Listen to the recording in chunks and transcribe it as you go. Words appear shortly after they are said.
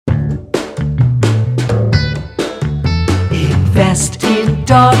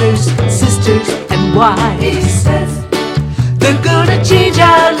daughters, sisters, and wives. He says they're gonna change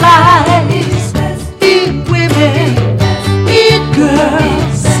our lives. In women, in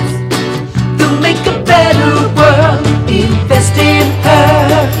girls, they'll make a better world. Invest in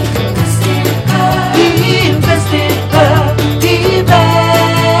her. Invest in her. Invest in her.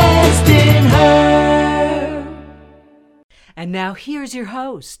 Invest in her. And now here's your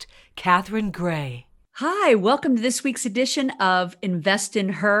host, Catherine Gray. Hi, welcome to this week's edition of Invest in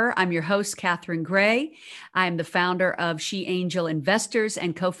Her. I'm your host, Catherine Gray. I'm the founder of She Angel Investors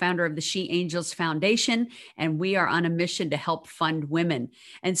and co-founder of the She Angels Foundation, and we are on a mission to help fund women.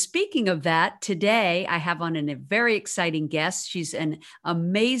 And speaking of that, today I have on a very exciting guest. She's an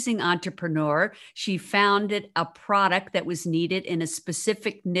amazing entrepreneur. She founded a product that was needed in a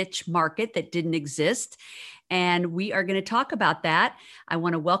specific niche market that didn't exist. And we are going to talk about that. I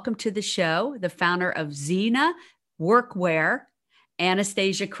want to welcome to the show the founder of Xena Workwear,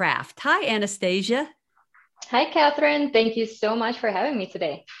 Anastasia Kraft. Hi, Anastasia. Hi, Catherine. Thank you so much for having me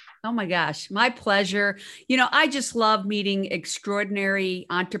today. Oh my gosh, my pleasure. You know, I just love meeting extraordinary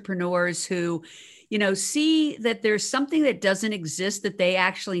entrepreneurs who, you know, see that there's something that doesn't exist that they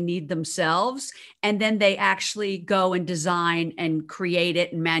actually need themselves. And then they actually go and design and create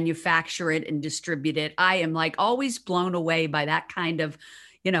it and manufacture it and distribute it. I am like always blown away by that kind of,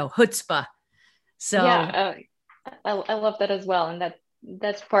 you know, chutzpah. So yeah, I love that as well. And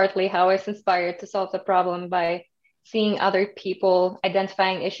that's partly how I was inspired to solve the problem by seeing other people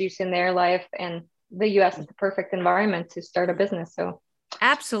identifying issues in their life, and the US is the perfect environment to start a business. So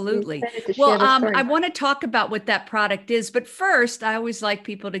absolutely. Well, I want to talk about what that product is, but first I always like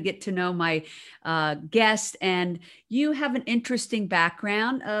people to get to know my guest, and you have an interesting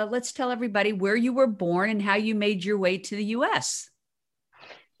background. Let's tell everybody where you were born and how you made your way to the US.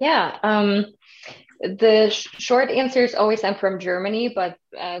 Yeah. The short answer is always I'm from Germany, but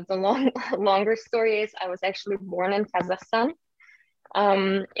the longer story is I was actually born in Kazakhstan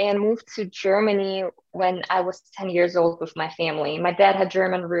and moved to Germany when I was 10 years old with my family. My dad had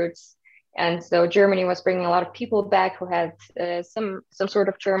German roots, and so Germany was bringing a lot of people back who had some sort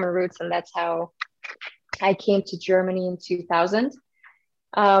of German roots, and that's how I came to Germany in 2000.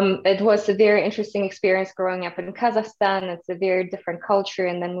 It was a very interesting experience growing up in Kazakhstan. It's a very different culture,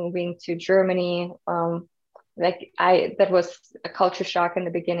 and then moving to Germany, that was a culture shock in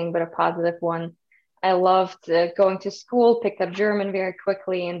the beginning, but a positive one. I loved going to school, picked up German very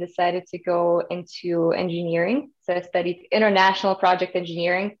quickly, and decided to go into engineering. So I studied international project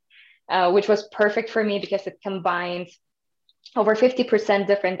engineering, which was perfect for me because it combined over 50%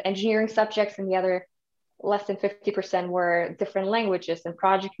 different engineering subjects, and the other less than 50% were different languages and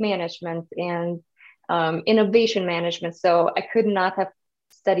project management and innovation management. So I could not have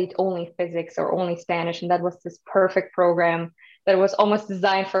studied only physics or only Spanish. And that was this perfect program that was almost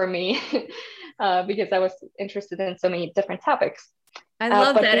designed for me because I was interested in so many different topics. I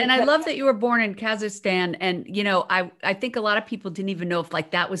love that. And I love that you were born in Kazakhstan. And, you know, I think a lot of people didn't even know if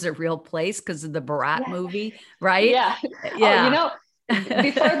like that was a real place because of the Borat movie, right? Yeah. Oh, you know,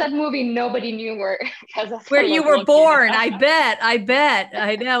 before that movie, nobody knew where you were born. I bet.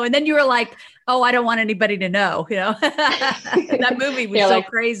 I know. And then you were like, oh, I don't want anybody to know, you know, that movie was so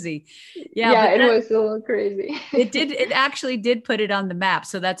crazy. Yeah, it was a little crazy. It actually did put it on the map.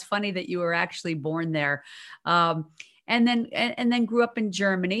 So that's funny that you were actually born there. And then grew up in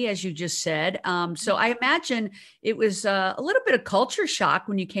Germany, as you just said. So I imagine it was a little bit of culture shock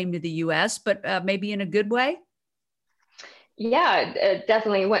when you came to the US, but maybe in a good way. Yeah,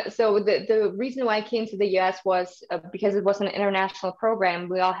 definitely. So the reason why I came to the US was because it was an international program.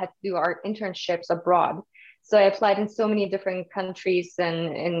 We all had to do our internships abroad. So I applied in so many different countries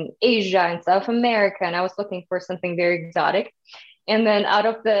and in Asia and South America, and I was looking for something very exotic. And then out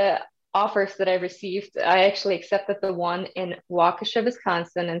of the offers that I received, I actually accepted the one in Waukesha,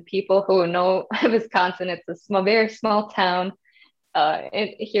 Wisconsin. And people who know Wisconsin, it's a very small town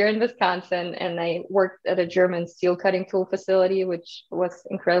here in Wisconsin, and I worked at a German steel cutting tool facility, which was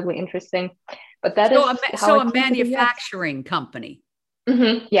incredibly interesting. But that is a manufacturing company.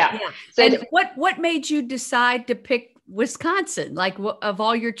 Mm-hmm. Yeah. So and what made you decide to pick Wisconsin, like of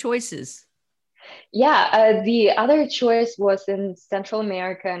all your choices? Yeah, the other choice was in Central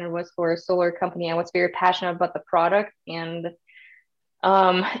America, and it was for a solar company. I was very passionate about the product and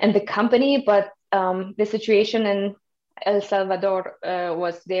the company, but the situation in El Salvador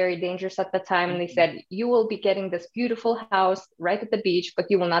was very dangerous at the time. And they said, you will be getting this beautiful house right at the beach, but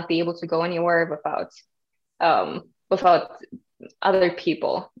you will not be able to go anywhere without other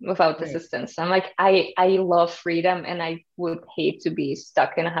people, without assistance. I'm like, I love freedom, and I would hate to be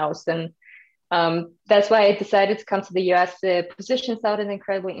stuck in a house and That's why I decided to come to the US. The position sounded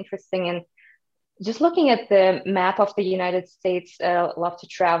incredibly interesting. And just looking at the map of the United States, I love to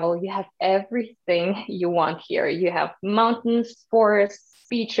travel. You have everything you want here. You have mountains, forests,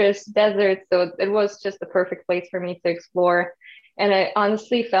 beaches, deserts. So it was just the perfect place for me to explore. And I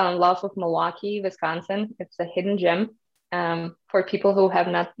honestly fell in love with Milwaukee, Wisconsin. It's a hidden gem for people who have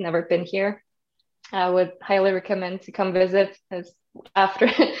never been here. I would highly recommend to come visit as after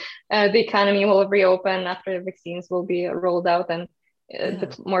the economy will reopen, after the vaccines will be rolled out, and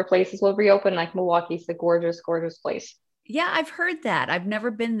more places will reopen. Like Milwaukee's a gorgeous, gorgeous place. Yeah, I've heard that. I've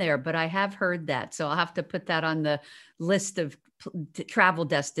never been there, but I have heard that. So I'll have to put that on the list of travel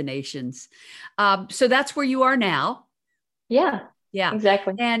destinations. So that's where you are now. Yeah. Yeah,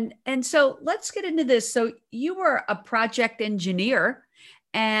 exactly. And so let's get into this. So you were a project engineer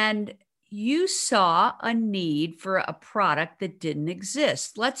and you saw a need for a product that didn't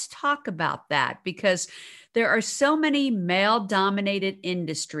exist. Let's talk about that, because there are so many male-dominated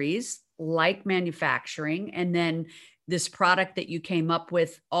industries like manufacturing, and then this product that you came up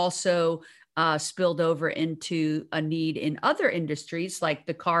with also spilled over into a need in other industries like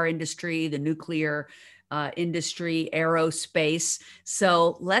the car industry, the nuclear industry, aerospace.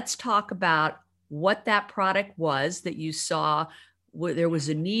 So let's talk about what that product was that you saw there was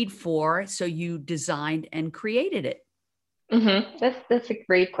a need for, so you designed and created it. Mm-hmm. That's a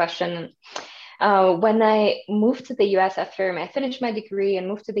great question. When I moved to the US after I finished my degree and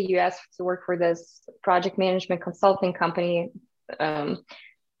moved to the US to work for this project management consulting company,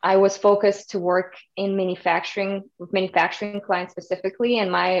 I was focused to work in manufacturing, with manufacturing clients specifically, and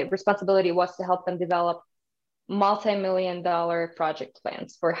my responsibility was to help them develop multi-million-dollar project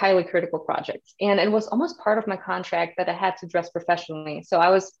plans for highly critical projects. And it was almost part of my contract that I had to dress professionally. So I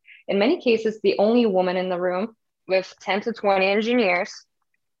was, in many cases, the only woman in the room with 10 to 20 engineers.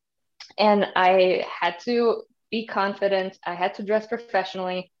 And I had to be confident. I had to dress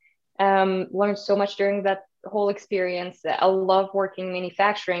professionally. Learned so much during that whole experience. I love working in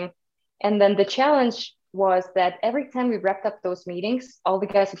manufacturing. And then the challenge was that every time we wrapped up those meetings, all the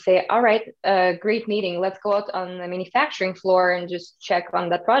guys would say, all right, great meeting. Let's go out on the manufacturing floor and just check on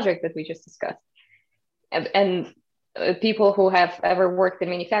that project that we just discussed. And people who have ever worked in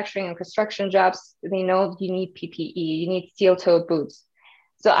manufacturing and construction jobs, they know you need PPE, you need steel-toed boots.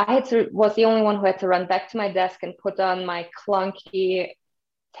 So was the only one who had to run back to my desk and put on my clunky,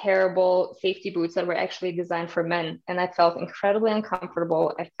 terrible safety boots that were actually designed for men. And I felt incredibly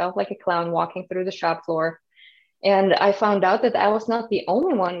uncomfortable. I felt like a clown walking through the shop floor. And I found out that I was not the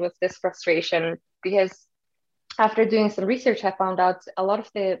only one with this frustration, because after doing some research, I found out a lot of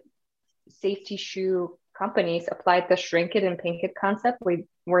the safety shoe companies applied the shrink it and pink it concept,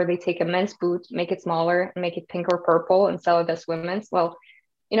 where they take a men's boot, make it smaller, and make it pink or purple and sell it as women's. Well,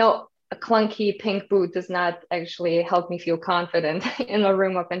 a clunky pink boot does not actually help me feel confident in a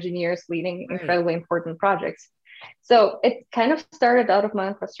room of engineers leading incredibly important projects. So it kind of started out of my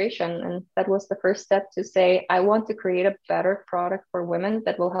own frustration. And that was the first step to say, I want to create a better product for women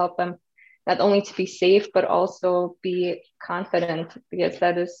that will help them not only to be safe, but also be confident, because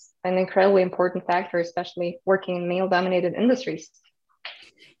that is an incredibly important factor, especially working in male-dominated industries.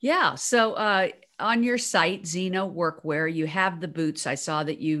 Yeah. So on your site, Xena Workwear, you have the boots I saw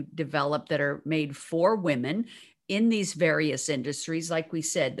that you developed that are made for women in these various industries. Like we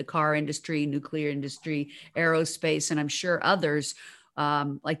said, the car industry, nuclear industry, aerospace, and I'm sure others,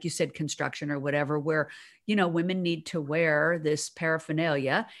 like you said, construction or whatever, where, women need to wear this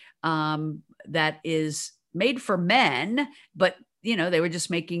paraphernalia that is made for men, but they were just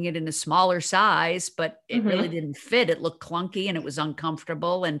making it in a smaller size, but it really didn't fit. It looked clunky and it was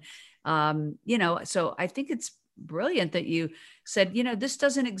uncomfortable. And, so I think it's brilliant that you said, this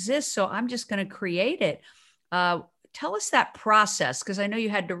doesn't exist, so I'm just going to create it. Tell us that process, because I know you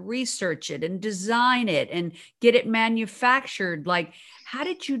had to research it and design it and get it manufactured. Like, how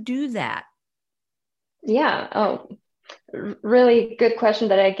did you do that? Yeah. Oh, really good question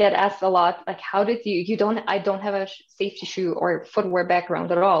that I get asked a lot. Like, how did I don't have a safety shoe or footwear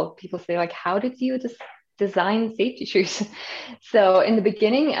background at all. People say, like, how did you just design safety shoes? So in the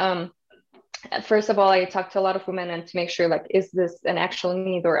beginning, first of all, I talked to a lot of women and to make sure, like, is this an actual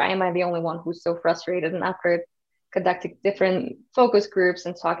need, or am I the only one who's so frustrated? And after conducting different focus groups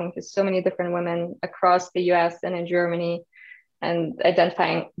and talking to so many different women across the US and in Germany, and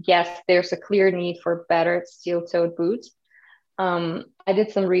identifying, yes, there's a clear need for better steel-toed boots. I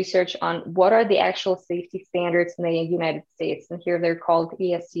did some research on what are the actual safety standards in the United States. And here they're called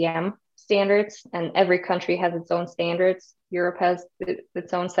ESCM standards, and every country has its own standards. Europe has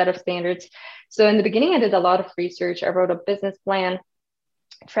its own set of standards. So in the beginning, I did a lot of research. I wrote a business plan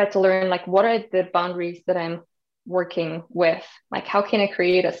tried to learn like what are the boundaries that I'm working with? Like how can I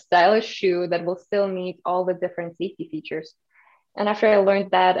create a stylish shoe that will still meet all the different safety features? And after I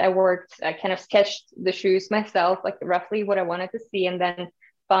learned that, I kind of sketched the shoes myself, like roughly what I wanted to see, and then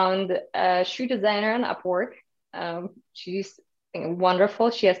found a shoe designer on Upwork. She's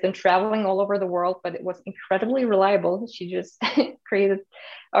wonderful. She has been traveling all over the world, but it was incredibly reliable. She just created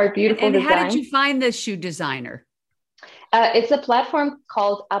our beautiful And how did design. you find this shoe designer? It's a platform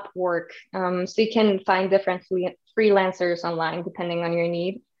called Upwork. So you can find different freelancers online depending on your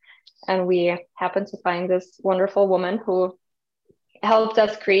need. And we happened to find this wonderful woman who helped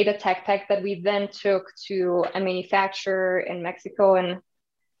us create a tech pack that we then took to a manufacturer in Mexico. And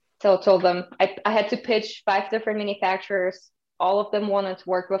so told them I had to pitch 5 different manufacturers. All of them wanted to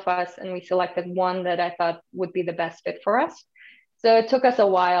work with us, and we selected one that I thought would be the best fit for us. So it took us a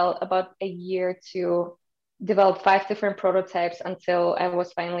while, about a year, to develop 5 different prototypes until I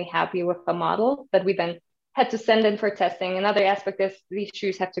was finally happy with a model that we then had to send in for testing. Another aspect is these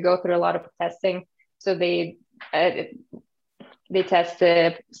shoes have to go through a lot of testing. So they test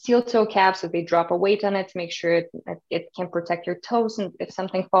the steel toe cap, so they drop a weight on it to make sure it can protect your toes and if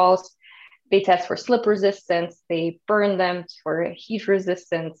something falls. They test for slip resistance. They burn them for heat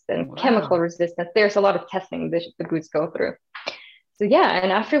resistance and chemical resistance. There's a lot of testing the boots go through. So yeah,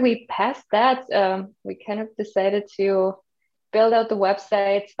 and after we passed that, we kind of decided to build out the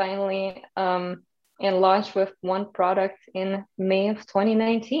website finally and launch with one product in May of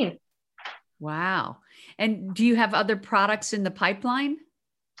 2019. Wow. And do you have other products in the pipeline?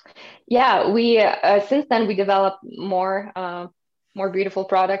 Yeah, we since then we developed more beautiful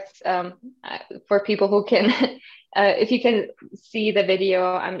products for people who can. If you can see the video,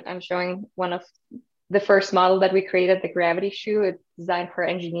 I'm showing one of the first model that we created, the Gravity shoe. It's designed for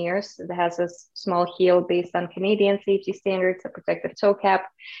engineers. It has a small heel based on Canadian safety standards, a protective toe cap,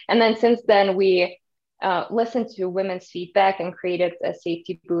 and then since then we listened to women's feedback and created a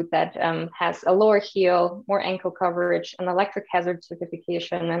safety boot that has a lower heel, more ankle coverage, an electric hazard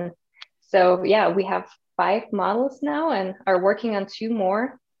certification. And so, yeah, we have 5 models now and are working on 2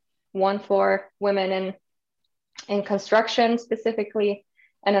 more, one for women in construction specifically,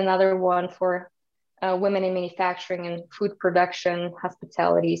 and another one for women in manufacturing and food production,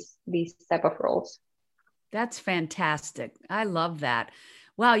 hospitalities, these type of roles. That's fantastic. I love that.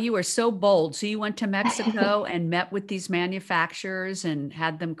 Wow, you were so bold. So you went to Mexico and met with these manufacturers and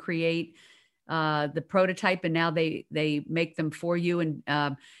had them create the prototype, and now they make them for you.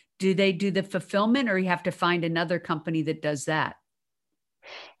 And do they do the fulfillment, or you have to find another company that does that?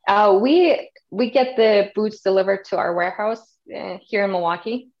 We get the boots delivered to our warehouse here in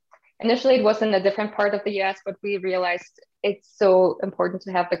Milwaukee. Initially, it was in a different part of the US, but we realized it's so important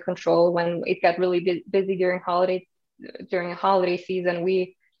to have the control. When it got really busy during a holiday season,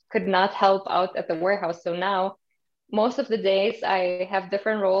 we could not help out at the warehouse. So now most of the days I have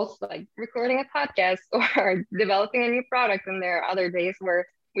different roles, like recording a podcast or developing a new product. And there are other days where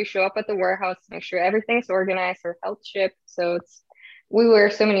we show up at the warehouse, make sure everything's organized or help ship. So we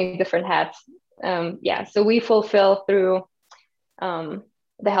wear so many different hats. So we fulfill through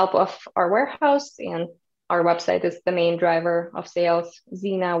the help of our warehouse, and our website is the main driver of sales,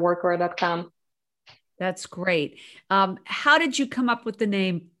 Xena, workwear.com. That's great. How did you come up with the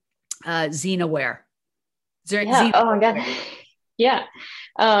name XenaWear? Oh my God. Yeah.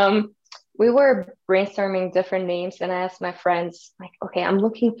 We were brainstorming different names, and I asked my friends, like, okay, I'm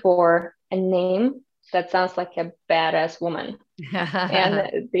looking for a name that sounds like a badass woman.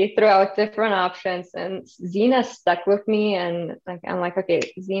 And they threw out different options, and Xena stuck with me, and I'm like, okay,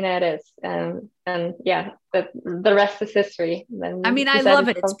 Xena it is. And yeah, the rest is history. Then I mean, I love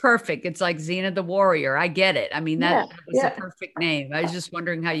it. It's perfect. It's like Xena the Warrior. I get it. I mean, that was a perfect name. I was just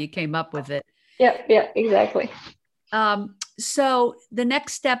wondering how you came up with it. Yeah, exactly. So the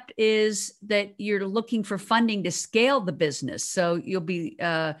next step is that you're looking for funding to scale the business. So you'll be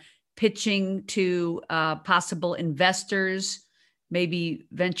pitching to possible investors, maybe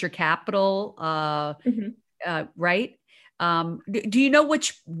venture capital, right? Do you know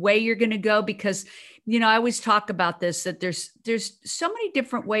which way you're going to go? Because, I always talk about this, that there's so many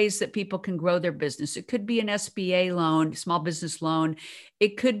different ways that people can grow their business. It could be an SBA loan, small business loan.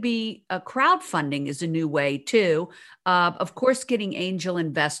 It could be a crowdfunding is a new way too. Of course, getting angel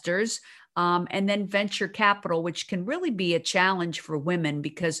investors. And then venture capital, which can really be a challenge for women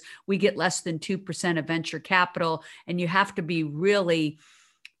because we get less than 2% of venture capital, and you have to be really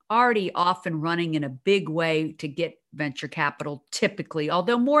already off and running in a big way to get venture capital typically,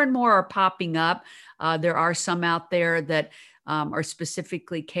 although more and more are popping up. There are some out there that are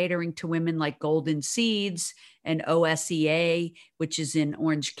specifically catering to women, like Golden Seeds and OSEA, which is in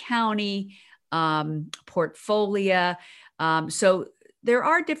Orange County, Portfolio. So there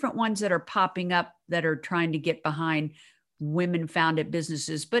are different ones that are popping up that are trying to get behind women-founded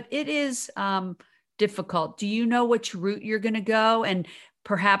businesses, but it is difficult. Do you know which route you're going to go? And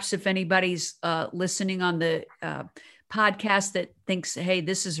perhaps if anybody's listening on the podcast that thinks, hey,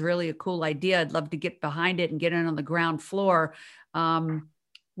 this is really a cool idea, I'd love to get behind it and get in on the ground floor.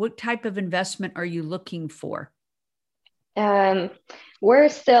 What type of investment are you looking for? We're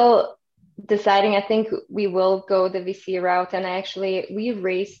still deciding. I think we will go the VC route. And we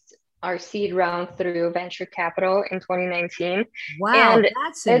raised our seed round through venture capital in 2019. Wow, and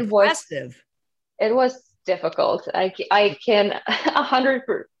that's impressive. It was difficult. I can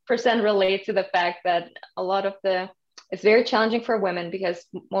 100% relate to the fact that it's very challenging for women, because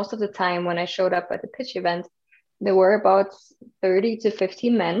most of the time when I showed up at the pitch event, there were about 30 to 50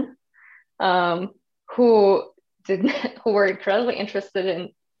 men who were incredibly interested in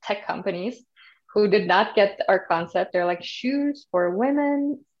tech companies, who did not get our concept. They're like, shoes for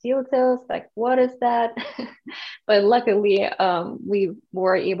women, steel toes, like, what is that? But luckily, we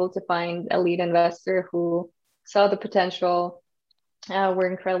were able to find a lead investor who saw the potential. We're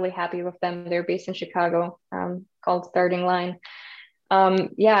incredibly happy with them. They're based in Chicago, called Starting Line. And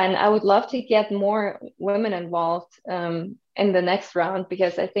I would love to get more women involved in the next round,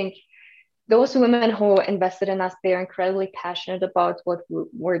 because I think those women who invested in us, they're incredibly passionate about what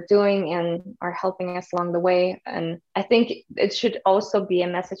we're doing and are helping us along the way. And I think it should also be a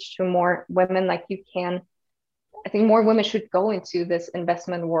message to more women, like, I think more women should go into this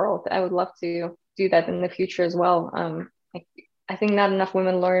investment world. I would love to do that in the future as well. I think not enough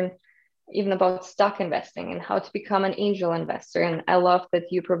women learn even about stock investing and how to become an angel investor. And I love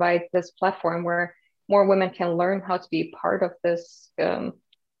that you provide this platform where more women can learn how to be part of this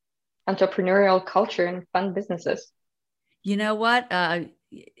entrepreneurial culture and fun businesses. You know what?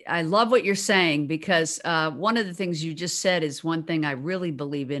 I love what you're saying, because one of the things you just said is one thing I really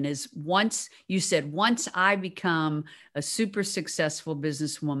believe in is once I become a super successful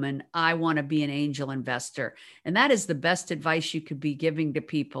businesswoman, I want to be an angel investor. And that is the best advice you could be giving to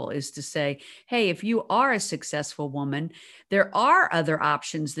people, is to say, hey, if you are a successful woman, there are other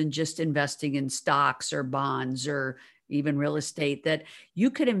options than just investing in stocks or bonds or even real estate, that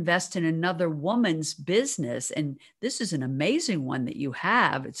you could invest in another woman's business. And this is an amazing one that you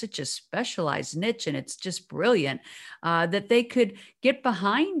have. It's such a specialized niche, and it's just brilliant that they could get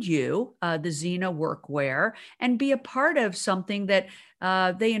behind you, the Xena Workwear, and be a part of something that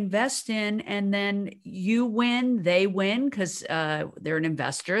they invest in, and then you win, they win, because they're an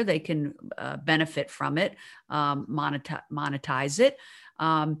investor. They can benefit from it, monetize it.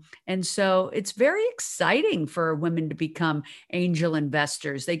 And so it's very exciting for women to become angel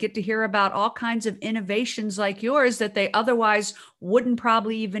investors. They get to hear about all kinds of innovations like yours that they otherwise wouldn't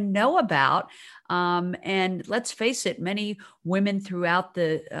probably even know about. And let's face it, many women throughout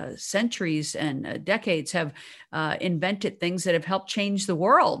the centuries and decades have invented things that have helped change the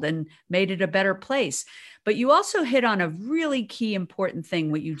world and made it a better place. But you also hit on a really key important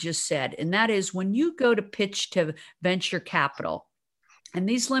thing, what you just said, and that is when you go to pitch to venture capital, and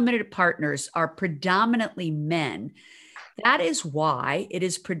these limited partners are predominantly men. That is why it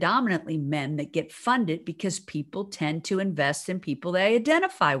is predominantly men that get funded, because people tend to invest in people they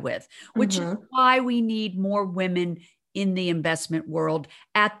identify with, which is why we need more women in the investment world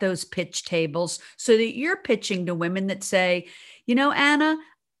at those pitch tables, so that you're pitching to women that say, you know, Anna,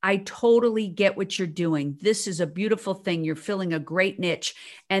 I totally get what you're doing. This is a beautiful thing. You're filling a great niche.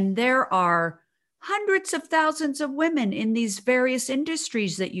 And there are hundreds of thousands of women in these various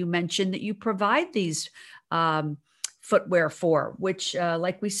industries that you mentioned that you provide these footwear for, which,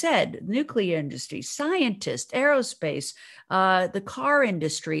 like we said, nuclear industry, scientists, aerospace, the car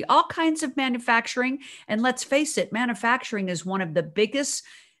industry, all kinds of manufacturing. And let's face it, manufacturing is one of the biggest,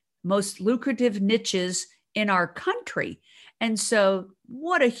 most lucrative niches in our country. And so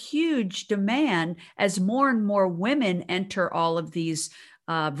what a huge demand as more and more women enter all of these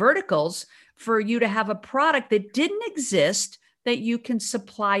verticals, for you to have a product that didn't exist that you can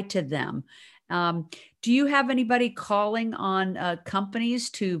supply to them. Do you have anybody calling on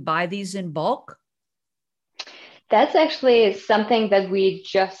companies to buy these in bulk? That's actually something that we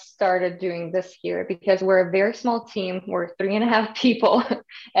just started doing this year, because we're a very small team. We're 3.5 people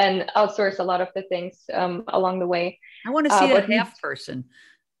and outsource a lot of the things along the way. I want to see that half person.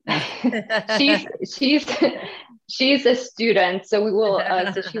 she's a student, so we will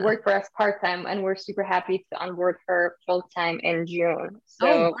so she worked for us part-time, and we're super happy to onboard her full-time in June,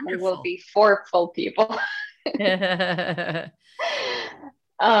 so we will be 4 full people.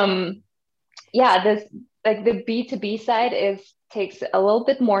 um, yeah, this like the B2B side takes a little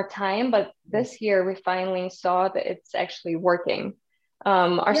bit more time, but this year we finally saw that it's actually working.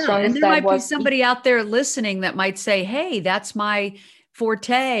 Our Yeah. And strongest there side might be was somebody out there listening that might say, hey, that's my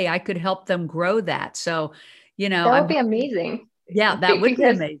forte. I could help them grow that. So, that would be amazing yeah, that would be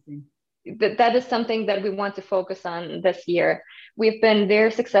because amazing. that is something that we want to focus on this year. We've been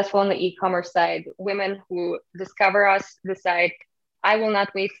very successful on the e-commerce side. Women who discover us decide, I will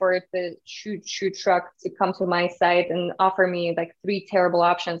not wait for the shoe truck to come to my site and offer me like 3 terrible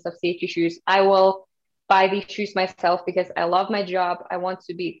options of safety shoes. I will buy these shoes myself because I love my job. I want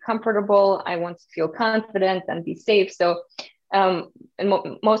to be comfortable. I want to feel confident and be safe. So in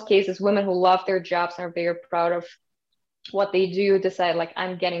most cases, women who love their jobs and are very proud of what they do decide like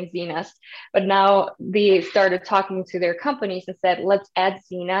I'm getting Xena's. But now they started talking to their companies and said, let's add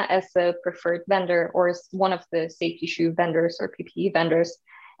Xena as a preferred vendor or as one of the safety shoe vendors or PPE vendors.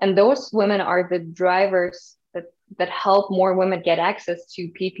 And those women are the drivers that help more women get access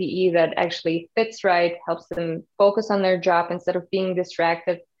to PPE that actually fits right, helps them focus on their job instead of being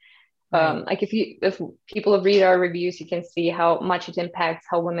distracted. Right. Like if people read our reviews, you can see how much it impacts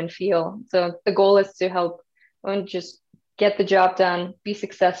how women feel. So the goal is to help women just get the job done, be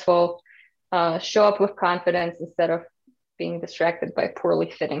successful, show up with confidence instead of being distracted by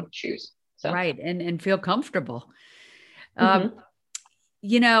poorly fitting shoes. So. Right. And feel comfortable. Mm-hmm.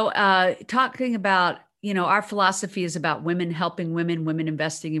 Talking about, our philosophy is about women helping women, women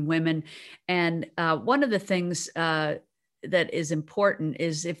investing in women. And one of the things that is important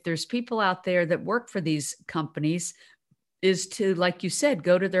is if there's people out there that work for these companies is to, like you said,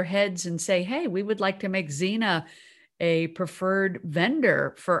 go to their heads and say, hey, we would like to make Xena a preferred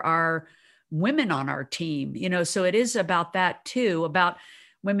vendor for our women on our team. So it is about that too, about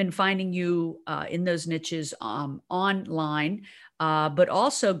women finding you in those niches online, but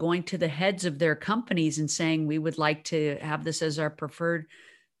also going to the heads of their companies and saying, we would like to have this as our preferred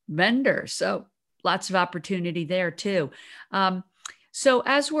vendor. So lots of opportunity there too. So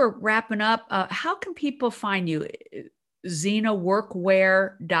as we're wrapping up, how can people find you?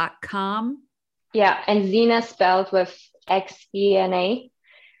 XenaWorkwear.com. Yeah, and Xena spelled with Xena.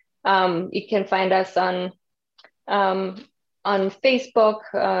 You can find us on Facebook,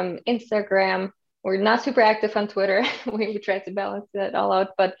 Instagram. We're not super active on Twitter. we try to balance that all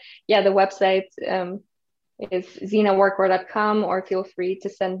out. But yeah, the website is XenaWorkwear.com, or feel free to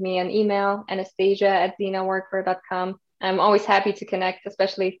send me an email, Anastasia@XenaWorkwear.com. I'm always happy to connect,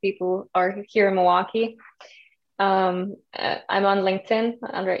 especially if people are here in Milwaukee. I'm on LinkedIn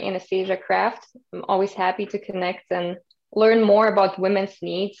under Anastasia Kraft. I'm always happy to connect and learn more about women's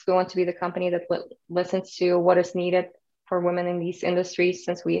needs. We want to be the company that listens to what is needed for women in these industries,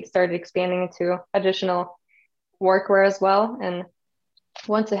 since we started expanding into additional workwear as well, and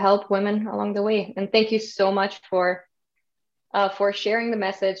want to help women along the way. And thank you so much for sharing the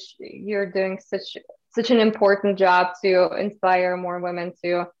message. You're doing such an important job to inspire more women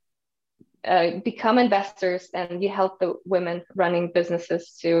to become investors, and you help the women running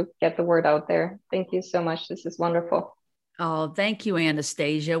businesses to get the word out there. Thank you so much. This is wonderful. Oh, thank you,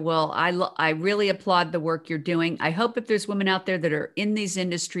 Anastasia. Well, I really applaud the work you're doing. I hope if there's women out there that are in these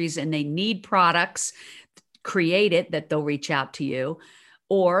industries and they need products created, that they'll reach out to you,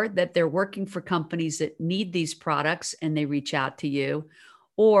 or that they're working for companies that need these products and they reach out to you,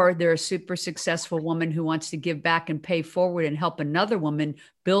 or they're a super successful woman who wants to give back and pay forward and help another woman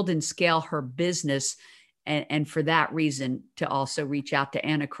build and scale her business. And for that reason, to also reach out to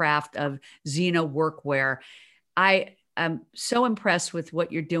Anna Kraft of Xena Workwear. I'm so impressed with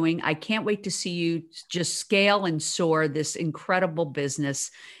what you're doing. I can't wait to see you just scale and soar this incredible business.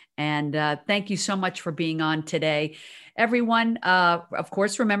 And thank you so much for being on today. Everyone, of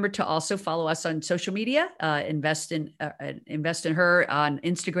course, remember to also follow us on social media, Invest in Her on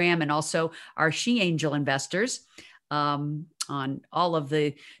Instagram, and also our She Angel Investors on all of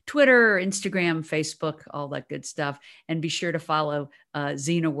the Twitter, Instagram, Facebook, all that good stuff. And be sure to follow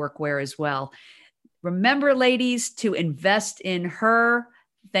Xena Workwear as well. Remember, ladies, to invest in her.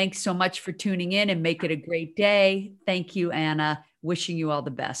 Thanks so much for tuning in, and make it a great day. Thank you, Anna. Wishing you all the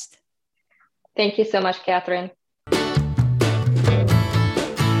best. Thank you so much, Catherine.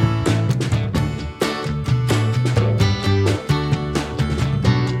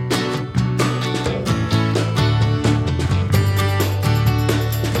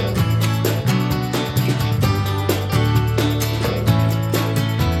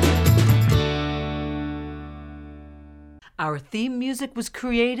 Our theme music was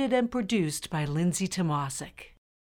created and produced by Lindsay Tomasic.